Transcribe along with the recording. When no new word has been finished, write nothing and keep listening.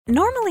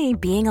Normally,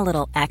 being a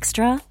little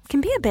extra can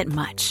be a bit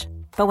much,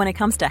 but when it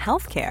comes to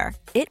healthcare,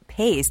 it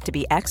pays to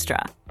be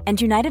extra. And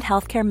United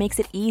Healthcare makes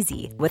it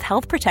easy with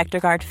Health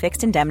Protector Guard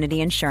fixed indemnity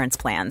insurance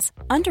plans.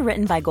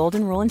 Underwritten by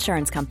Golden Rule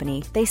Insurance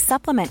Company, they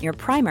supplement your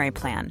primary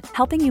plan,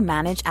 helping you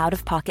manage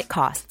out-of-pocket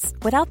costs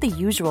without the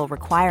usual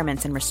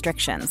requirements and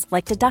restrictions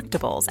like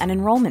deductibles and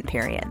enrollment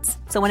periods.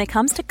 So when it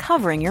comes to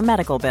covering your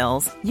medical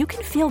bills, you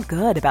can feel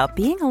good about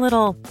being a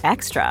little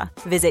extra.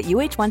 Visit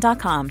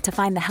uh1.com to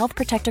find the Health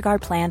Protector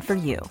Guard plan for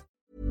you.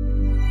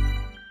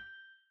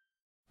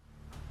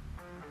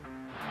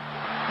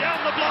 Down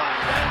the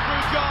blind,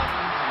 Andrew John.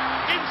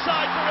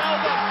 Inside for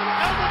Albert.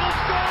 Albert will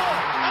score.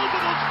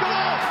 Albert will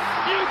score.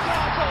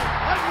 Newcastle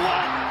have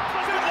won.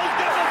 Fiddler's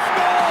going to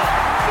score.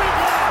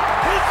 Fiddler,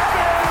 it's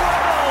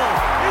farewell.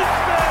 It's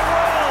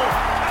farewell.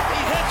 And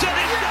he hits it.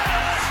 He's got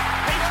it.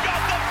 He's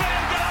got the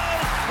field goal.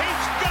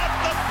 He's got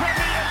the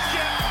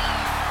premiership.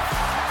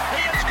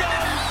 He has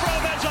gone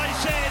from, as I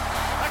said,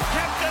 a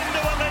captain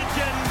to a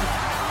legend,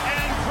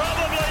 and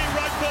probably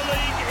rugby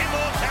league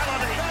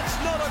immortality. That's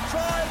not a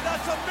try.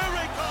 That's a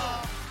miracle.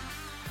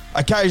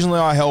 Occasionally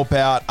I help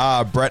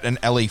out Brett and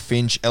Ellie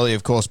Finch. Ellie,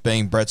 of course,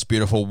 being Brett's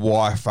beautiful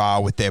wife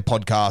with their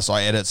podcasts.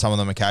 I edit some of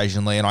them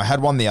occasionally, and I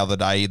had one the other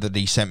day that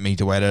he sent me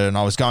to edit, and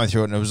I was going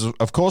through it, and it was,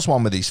 of course,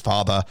 one with his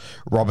father,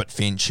 Robert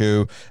Finch,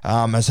 who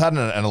has had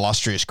an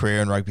illustrious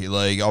career in rugby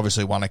league,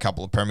 obviously won a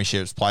couple of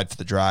premierships, played for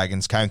the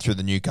Dragons, came through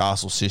the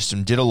Newcastle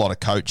system, did a lot of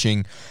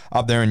coaching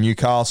up there in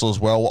Newcastle as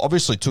well,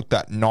 obviously took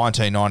that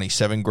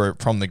 1997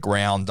 group from the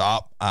ground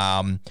up,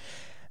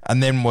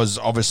 and then was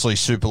obviously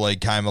Super League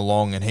came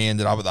along and he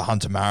ended up at the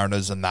Hunter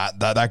Mariners, and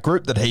that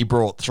group that he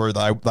brought through,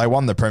 they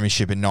won the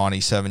premiership in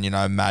 97,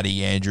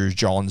 Matty, Andrews,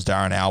 Johns,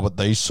 Darren Albert,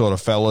 these sort of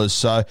fellas.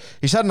 So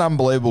he's had an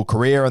unbelievable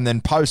career, and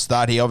then post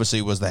that he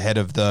obviously was the head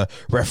of the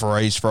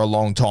referees for a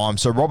long time.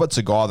 So Robert's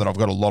a guy that I've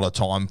got a lot of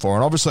time for,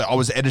 and obviously I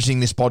was editing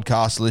this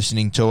podcast,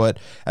 listening to it,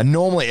 and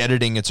normally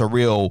editing it's a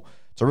real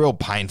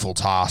painful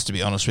task, to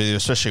be honest with you,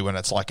 especially when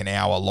it's like an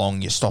hour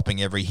long. You're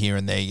stopping every here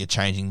and there, you're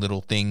changing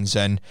little things.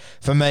 And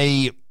for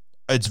me,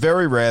 it's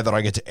very rare that I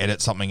get to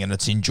edit something and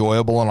it's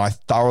enjoyable, and I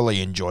thoroughly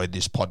enjoyed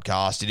this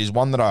podcast. It is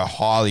one that I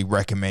highly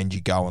recommend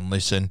you go and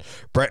listen.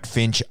 Brett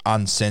Finch,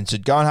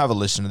 Uncensored. Go and have a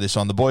listen to this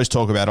one. The boys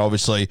talk about,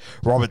 obviously,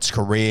 Robert's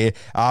career,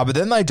 but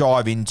then they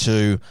dive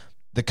into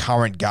the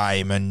current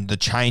game and the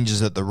changes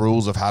that the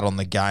rules have had on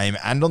the game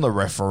and on the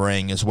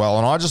refereeing as well.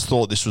 And I just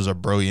thought this was a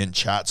brilliant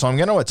chat. So I'm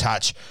going to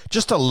attach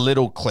just a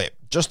little clip,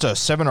 just a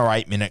 7 or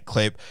 8 minute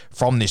clip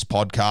from this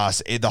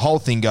podcast. The whole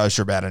thing goes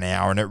for about an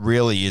hour, and it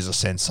really is a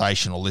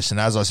sensational listen.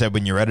 As I said,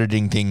 when you're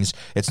editing things,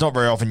 it's not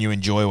very often you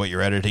enjoy what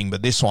you're editing,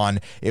 but this one,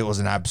 it was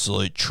an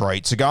absolute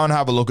treat. So go and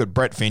have a look at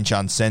Brett Finch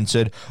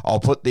Uncensored. I'll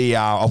put the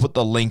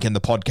link in the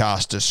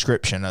podcast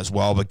description as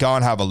well, but go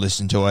and have a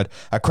listen to it.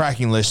 A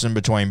cracking listen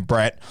between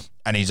Brett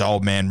and his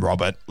old man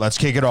Robert. Let's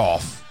kick it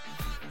off.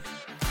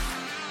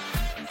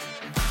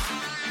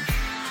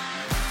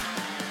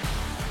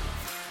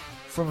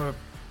 From a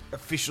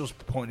official's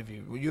point of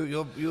view,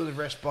 you're the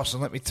rest boss,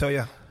 and let me tell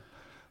you,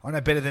 I know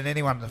better than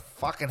anyone the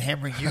fucking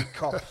hammering you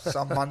cop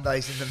some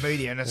Mondays in the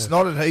media, and it's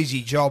not an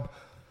easy job.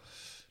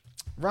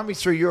 Run me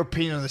through your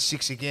opinion on the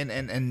six again,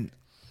 and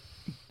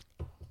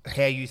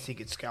how you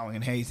think it's going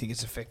and how you think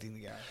it's affecting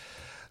the game.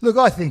 Look,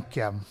 I think.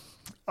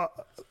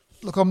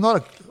 I'm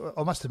not.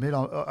 I must admit,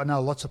 I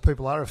know lots of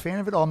people are a fan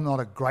of it. I'm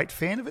not a great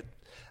fan of it,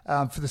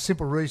 for the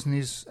simple reason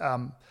is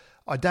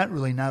I don't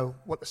really know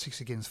what the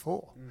six again's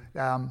for.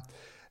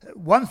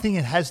 One thing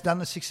it has done,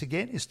 the six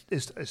again,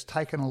 is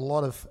taken a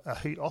lot of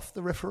heat off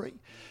the referee,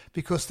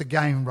 because the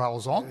game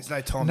rolls on. There's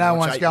no time. No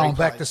one's going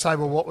back to say,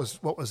 well, what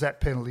was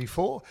that penalty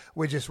for?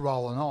 We're just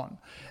rolling on.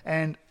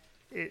 And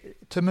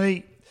to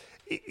me,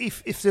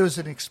 if there was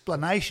an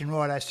explanation,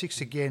 right,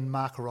 six again,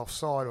 marker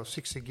offside, or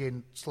six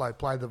again, slow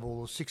play the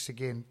ball, or six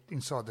again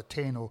inside the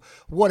 10, or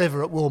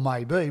whatever it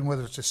may be, and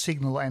whether it's a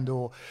signal and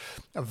or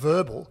a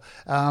verbal,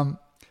 I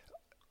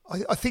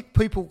think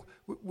people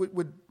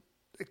would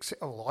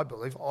accept, well, I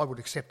believe I would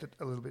accept it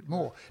a little bit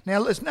more.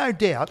 Now, there's no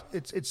doubt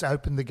it's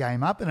opened the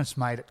game up and it's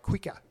made it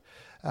quicker.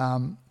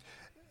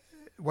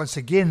 Once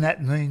again,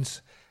 that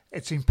means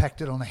it's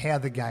impacted on how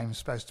the game is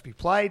supposed to be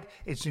played.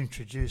 It's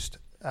introduced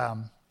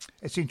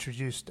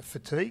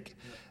fatigue.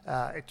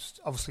 It's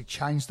obviously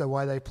changed the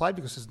way they play,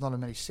 because there's not as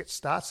many set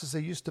starts as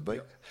there used to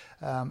be.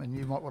 And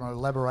you might want to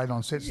elaborate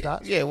on set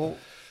starts. Yeah, well,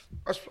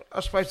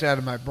 I spoke to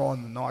Adam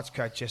O'Brien, the Knights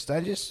coach,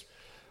 yesterday. Just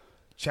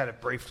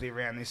chatted briefly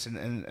around this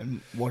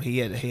and what he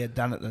had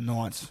done at the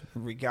Knights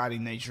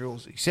regarding these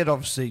rules. He said,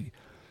 obviously,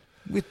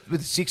 with the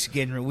six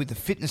again rule, with the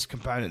fitness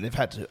component, they've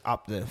had to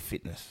up the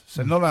fitness.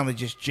 So not only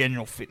just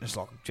general fitness,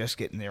 like just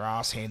getting their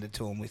ass handed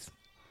to them with,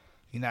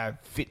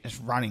 fitness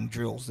running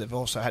drills, they've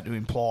also had to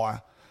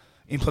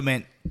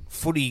implement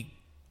footy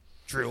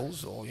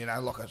drills, or,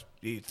 like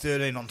a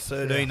 13 on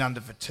 13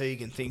 under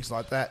fatigue and things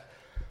like that.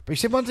 But he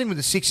said one thing with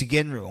the six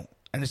again rule,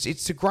 and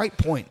it's a great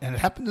point, and it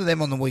happened to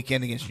them on the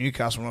weekend against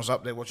Newcastle when I was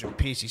up there watching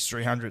Piercy's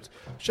 300s.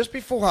 Just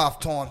before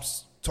half-time,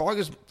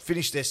 Tigers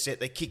finished their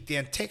set, they kicked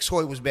down. Tex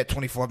Hoy was about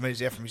 25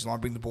 metres out from his line,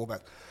 bring the ball back.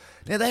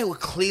 Now, they were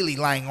clearly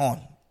laying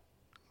on.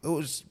 It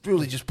was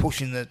really just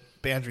pushing the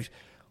boundaries.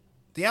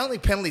 The only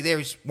penalty there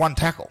is one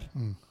tackle.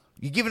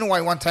 You're giving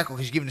away one tackle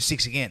because you're giving a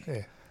 6 again.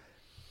 Yeah.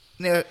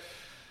 Now,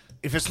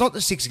 if it's not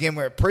the 6 again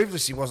where it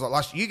previously was like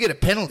last year, you get a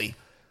penalty.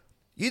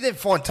 You then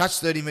find touch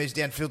 30 metres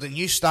downfield and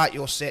you start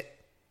your set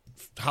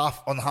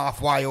on the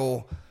halfway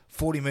or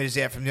 40 metres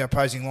out from the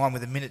opposing line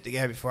with a minute to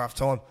go before half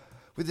time.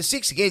 With the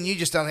 6 again, you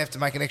just don't have to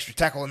make an extra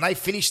tackle, and they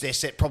finish their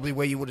set probably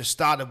where you would have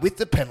started with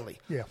the penalty.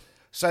 Yeah.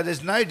 So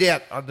there's no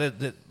doubt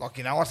that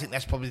I think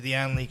that's probably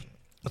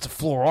that's a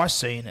flaw I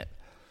see in it.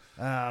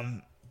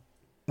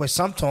 Where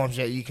sometimes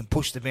you can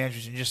push the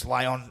boundaries and just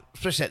lay on,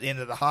 especially at the end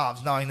of the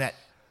halves, knowing that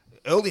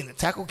early in the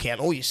tackle count,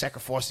 all your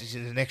sacrifices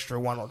is an extra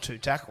 1 or 2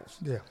 tackles.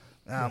 Yeah.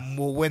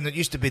 Well, when it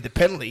used to be the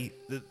penalty,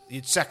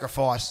 you'd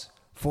sacrifice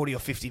 40 or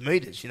 50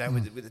 metres,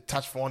 with a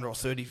touch finder, or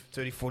 30,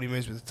 40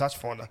 metres with a touch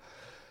finder.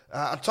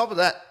 On top of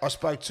that, I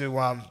spoke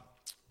to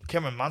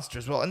Cameron Munster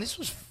as well, and this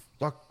was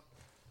like,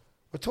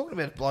 we're talking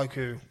about a bloke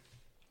who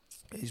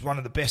is one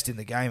of the best in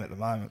the game at the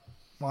moment.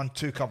 Won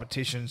 2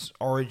 competitions,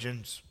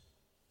 Origins,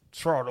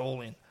 throw it all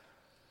in.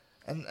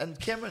 And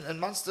Cameron and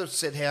Munster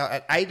said how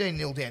at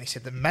 18-0 down, he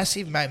said the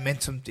massive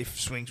momentum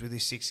swings with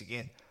his 6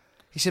 again.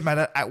 He said,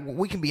 mate,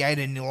 we can be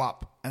 18-0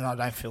 up and I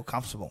don't feel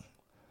comfortable.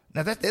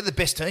 Now, they're the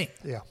best team.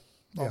 Yeah.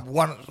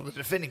 One of the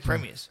defending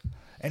premiers.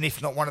 And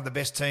if not one of the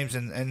best teams,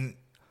 and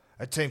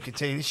a team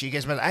continue this year, he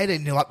goes, mate,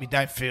 18-0 up, you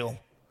don't feel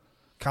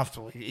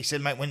comfortable. He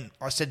said, mate, when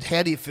I said,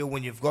 how do you feel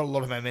when you've got a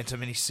lot of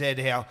momentum? And he said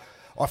how,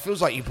 I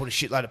feels like you put a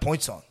shitload of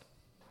points on.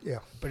 Yeah.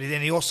 But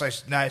then he also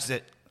knows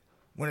that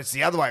when it's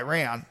the other way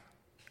around,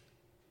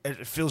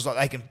 it feels like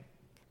they can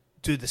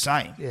do the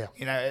same. Yeah.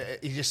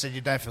 He just said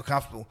you don't feel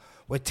comfortable.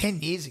 Where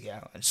 10 years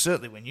ago, and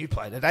certainly when you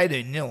played at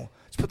 18-0,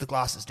 let's put the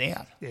glasses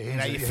down.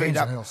 Yeah, your feet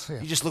up.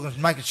 You're just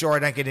looking, making sure I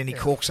don't get any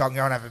corks so I can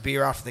go and have a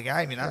beer after the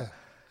game, Yeah.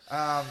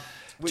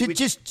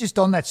 Just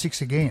on that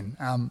 6 again,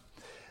 and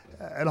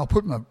I'll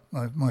put my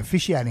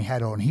officiating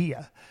hat on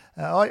here.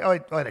 I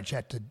had a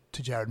chat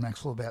to Jared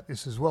Maxwell about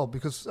this as well,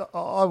 because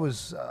I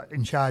was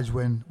in charge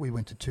when we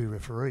went to 2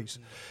 referees.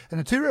 And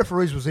the 2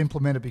 referees was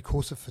implemented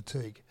because of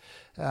fatigue.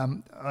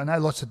 I know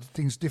lots of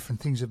different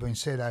things have been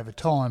said over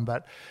time,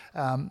 but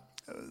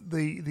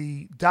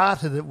the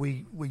data that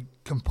we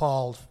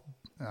compiled,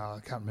 I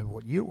can't remember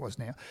what year it was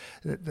now,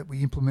 that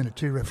we implemented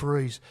 2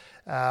 referees,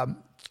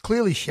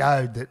 clearly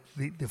showed that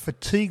the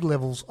fatigue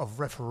levels of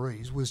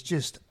referees was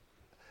just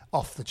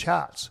off the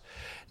charts.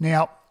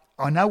 Now,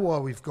 I know why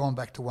we've gone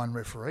back to 1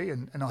 referee,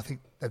 and I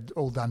think they've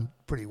all done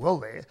pretty well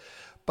there,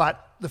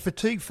 but the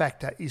fatigue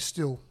factor is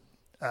still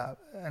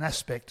an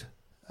aspect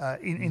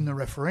in the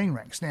refereeing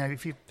ranks. Now,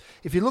 if you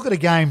look at a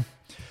game,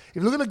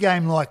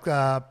 like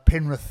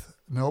Penrith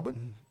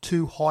Melbourne,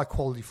 2 high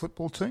quality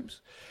football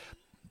teams,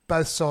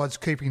 both sides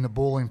keeping the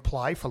ball in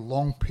play for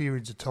long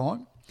periods of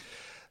time,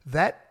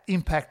 that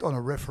impact on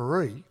a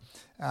referee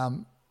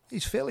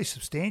is fairly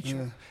substantial.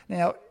 Yeah.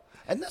 Now,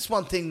 and that's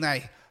one thing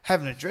they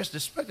haven't addressed. They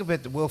spoke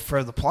about the welfare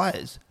of the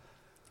players,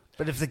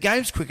 but if the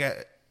game's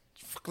quicker,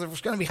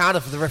 it's going to be harder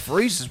for the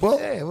referees as well.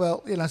 Yeah,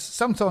 well,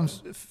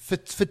 sometimes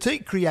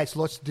fatigue creates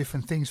lots of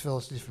different things for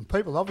lots of different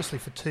people. Obviously,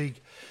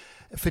 fatigue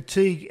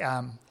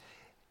on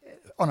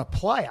a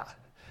player,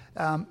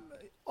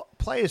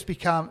 players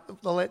become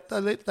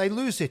they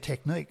lose their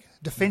technique,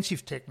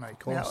 defensive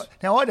technique.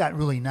 Now, I don't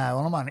really know,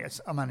 and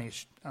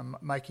I'm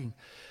making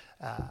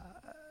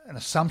an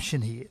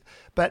assumption here,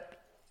 but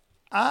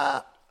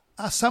are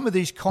some of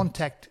these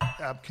contact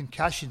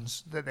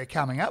concussions that they're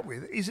coming up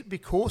with, is it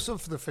because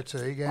of the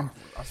fatigue and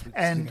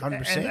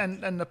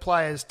 100%. and the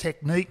player's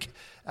technique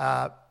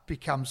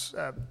becomes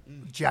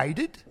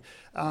jaded?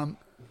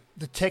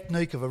 The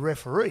technique of a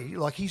referee,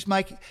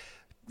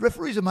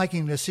 referees are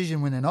making a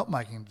decision when they're not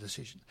making a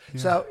decision. Yeah.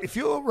 So if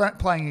you're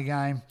playing a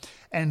game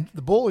and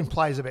the ball in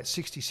play is about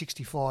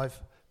 60-65%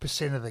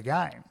 of the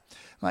game,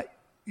 mate,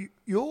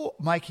 you're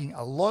making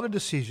a lot of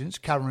decisions,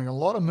 covering a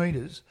lot of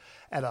metres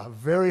at a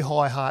very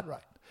high heart rate.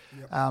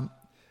 Yep.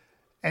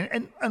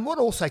 And what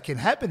also can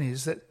happen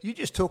is that you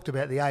just talked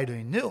about the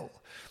 18-0.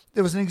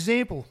 There was an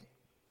example.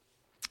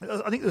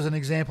 I think there was an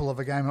example of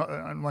a game,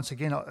 and once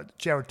again,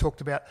 Jared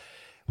talked about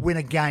when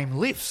a game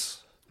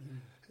lifts.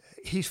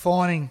 He's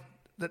finding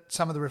that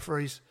some of the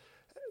referees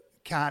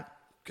can't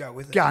go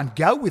with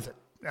it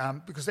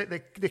because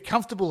they're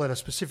comfortable at a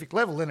specific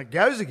level. Then it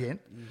goes again.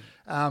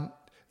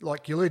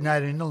 Like you're leading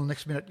 18-0, the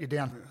next minute you're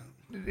down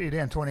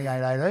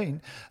 28-18.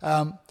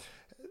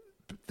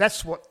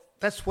 That's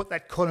what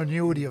that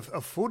continuity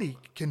of footy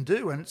can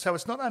do. And so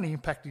it's not only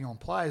impacting on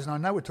players, and I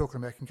know we're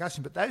talking about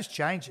concussion, but those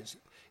changes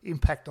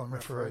impact on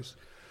referees.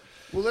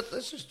 Well,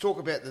 let's just talk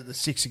about the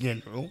 6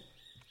 again rule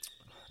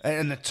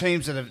and the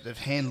teams that have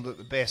handled it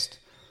the best.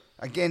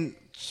 Again,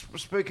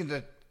 speaking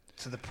to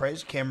the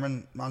Prez,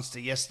 Cameron Munster,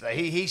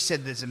 yesterday, he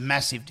said there's a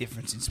massive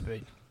difference in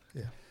speed.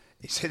 Yeah.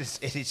 He said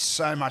it is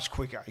so much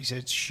quicker. He said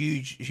it's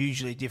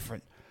hugely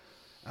different.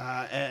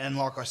 And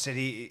like I said,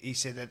 he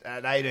said that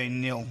at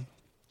 18-0,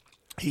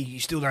 you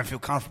still don't feel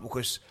comfortable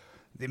because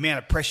the amount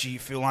of pressure you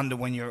feel under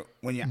when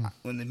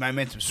the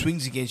momentum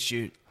swings against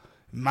you,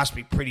 must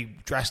be pretty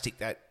drastic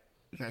that,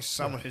 you know,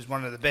 someone who's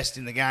one of the best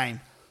in the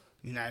game,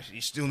 you know,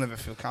 you still never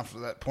feel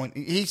comfortable at that point.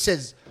 He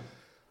said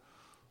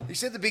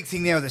the big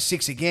thing there with the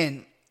 6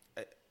 again,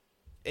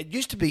 it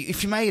used to be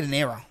if you made an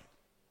error,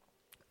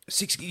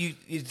 6, you'd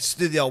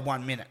do the old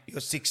 1 minute. You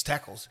got 6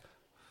 tackles.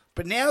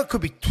 But now it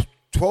could be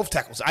 12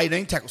 tackles,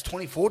 18 tackles,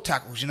 24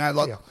 tackles. You know,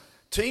 like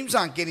teams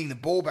aren't getting the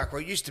ball back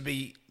where it used to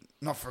be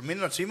not for a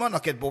minute or two. You might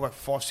not get the ball back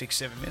for 5, 6,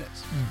 7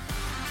 minutes.